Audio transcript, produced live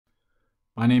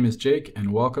My name is Jake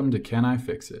and welcome to Can I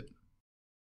Fix It?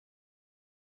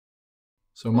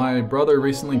 So my brother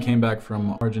recently came back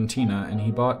from Argentina and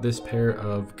he bought this pair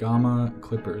of GA.MA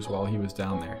clippers while he was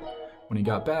down there. When he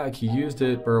got back, he used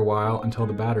it for a while until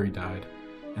the battery died,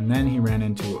 and then he ran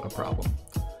into a problem.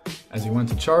 As he went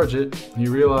to charge it, he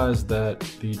realized that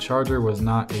the charger was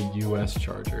not a US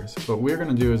charger. So what we're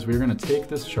going to do is we're going to take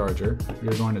this charger,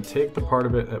 we're going to take the part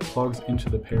of it that plugs into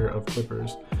the pair of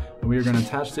clippers, and we are going to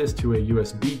attach this to a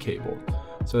USB cable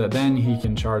so that then he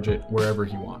can charge it wherever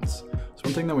he wants. So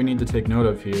one thing that we need to take note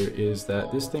of here is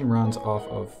that this thing runs off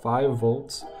of 5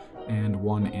 volts and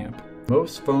 1 amp.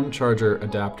 Most phone charger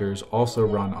adapters also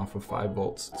run off of 5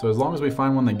 volts. So as long as we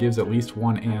find one that gives at least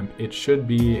 1 amp, it should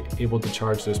be able to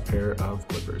charge this pair of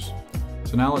clippers.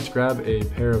 So now let's grab a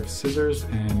pair of scissors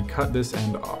and cut this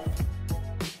end off.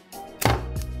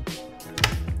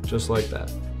 Just like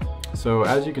that. So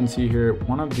as you can see here,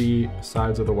 one of the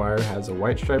sides of the wire has a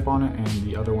white stripe on it and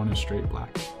the other one is straight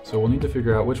black. So we'll need to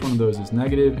figure out which one of those is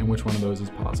negative and which one of those is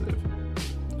positive.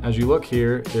 As you look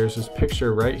here, there's this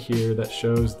picture right here that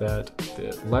shows that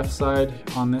the left side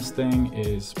on this thing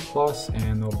is plus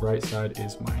and the right side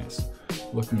is minus.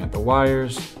 Looking at the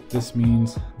wires, this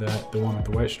means that the one with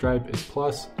the white stripe is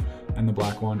plus and the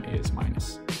black one is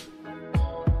minus.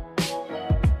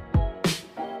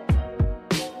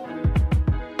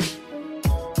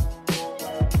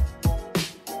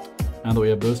 Now that we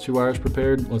have those two wires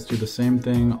prepared, let's do the same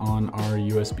thing on our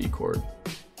USB cord.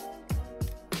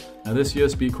 Now this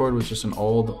USB cord was just an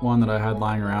old one that I had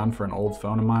lying around for an old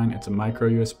phone of mine. It's a micro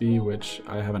USB, which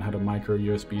I haven't had a micro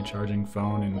USB charging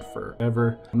phone in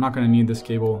forever. I'm not going to need this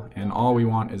cable, and all we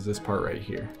want is this part right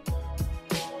here.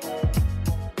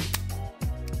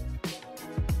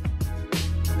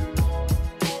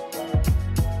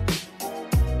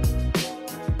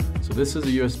 So this is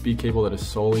a USB cable that is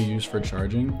solely used for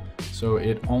charging, so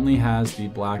it only has the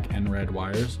black and red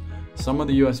wires. Some of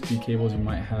the USB cables you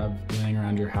might have laying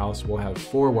around your house will have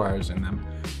 4 wires in them.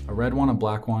 A red one, a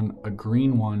black one, a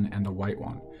green one, and a white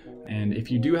one. And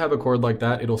if you do have a cord like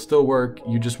that, it'll still work,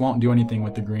 you just won't do anything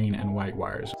with the green and white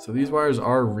wires. So these wires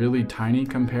are really tiny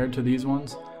compared to these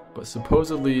ones, but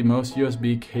supposedly most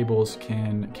USB cables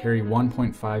can carry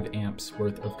 1.5 amps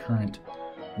worth of current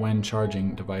when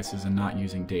charging devices and not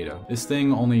using data. This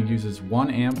thing only uses 1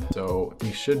 amp, so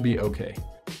we should be okay.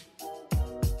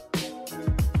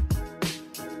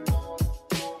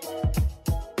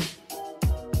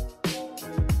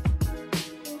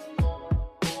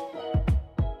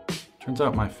 Turns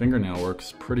out my fingernail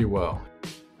works pretty well.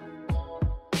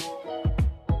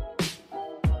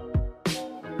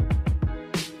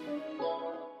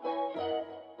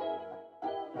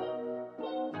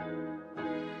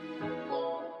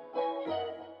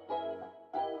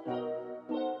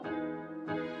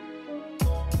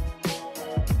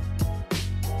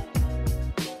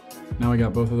 Now we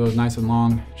got both of those nice and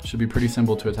long. It should be pretty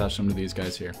simple to attach them to these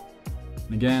guys here.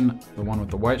 And again, the one with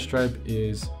the white stripe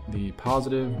is the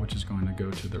positive, which is going to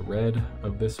go to the red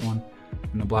of this one,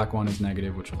 and the black one is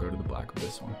negative, which will go to the black of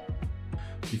this one.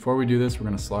 Before we do this, we're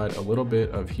going to slide a little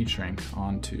bit of heat shrink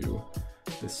onto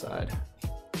this side.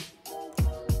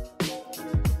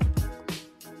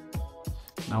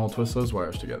 Now we'll twist those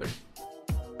wires together.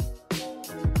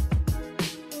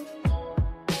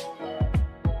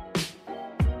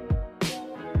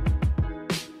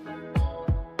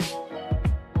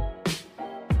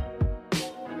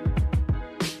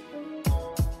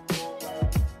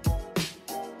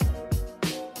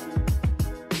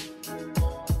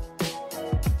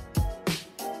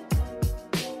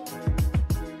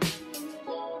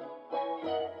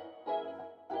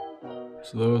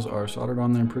 So those are soldered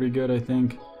on there pretty good, I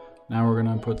think. Now we're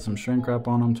gonna put some shrink wrap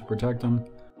on them to protect them.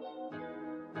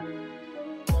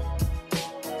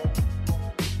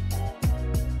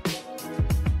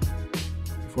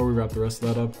 Before we wrap the rest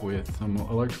of that up with some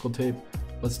electrical tape,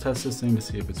 let's test this thing to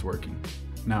see if it's working.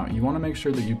 Now, you wanna make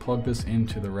sure that you plug this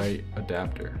into the right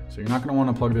adapter. So you're not gonna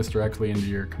wanna plug this directly into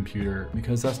your computer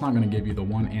because that's not gonna give you the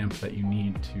 1 amp that you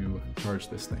need to charge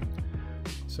this thing.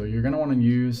 So you're gonna wanna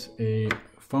use a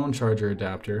phone charger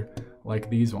adapter like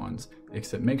these ones,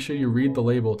 except make sure you read the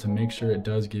label to make sure it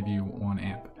does give you 1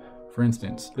 amp. For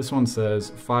instance, this one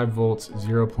says 5 volts,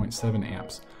 0.7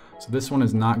 amps. So this one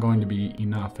is not going to be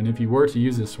enough. And if you were to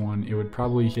use this one, it would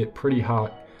probably get pretty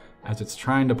hot as it's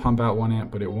trying to pump out 1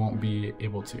 amp, but it won't be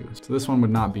able to. So this one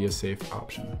would not be a safe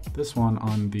option. This one,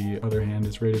 on the other hand,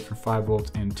 is rated for 5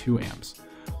 volts and 2 amps.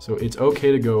 So it's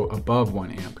okay to go above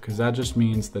 1 amp because that just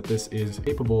means that this is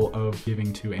capable of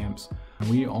giving 2 amps. And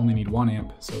we only need 1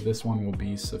 amp, so this one will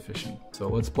be sufficient. So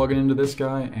let's plug it into this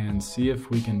guy and see if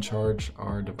we can charge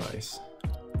our device.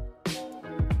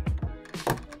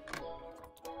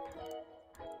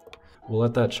 We'll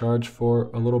let that charge for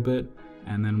a little bit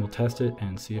and then we'll test it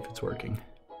and see if it's working.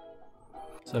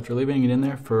 So after leaving it in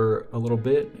there for a little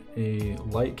bit, a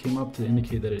light came up to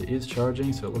indicate that it is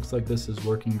charging, so it looks like this is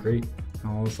working great.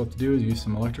 Now all that's left to do is use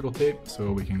some electrical tape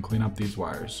so we can clean up these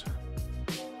wires.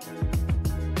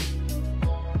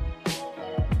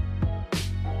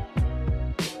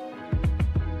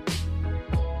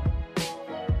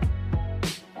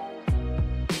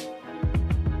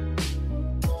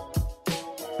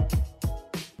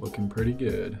 Looking pretty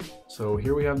good. So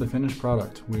here we have the finished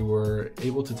product. We were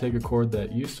able to take a cord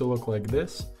that used to look like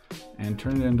this and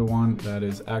turn it into one that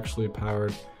is actually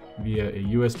powered via a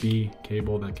USB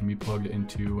cable that can be plugged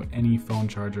into any phone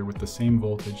charger with the same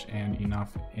voltage and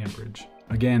enough amperage.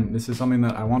 Again, this is something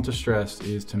that I want to stress,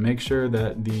 is to make sure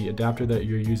that the adapter that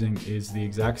you're using is the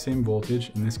exact same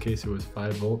voltage. In this case it was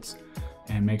 5 volts,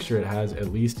 and make sure it has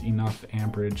at least enough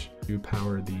amperage to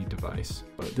power the device.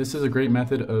 But this is a great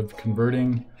method of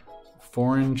converting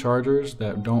foreign chargers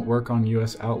that don't work on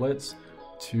US outlets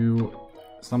to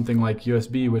something like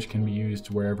USB, which can be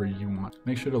used wherever you want.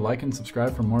 Make sure to like and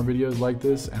subscribe for more videos like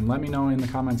this, and let me know in the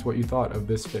comments what you thought of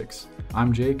this fix.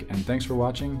 I'm Jake, and thanks for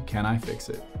watching Can I Fix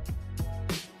It?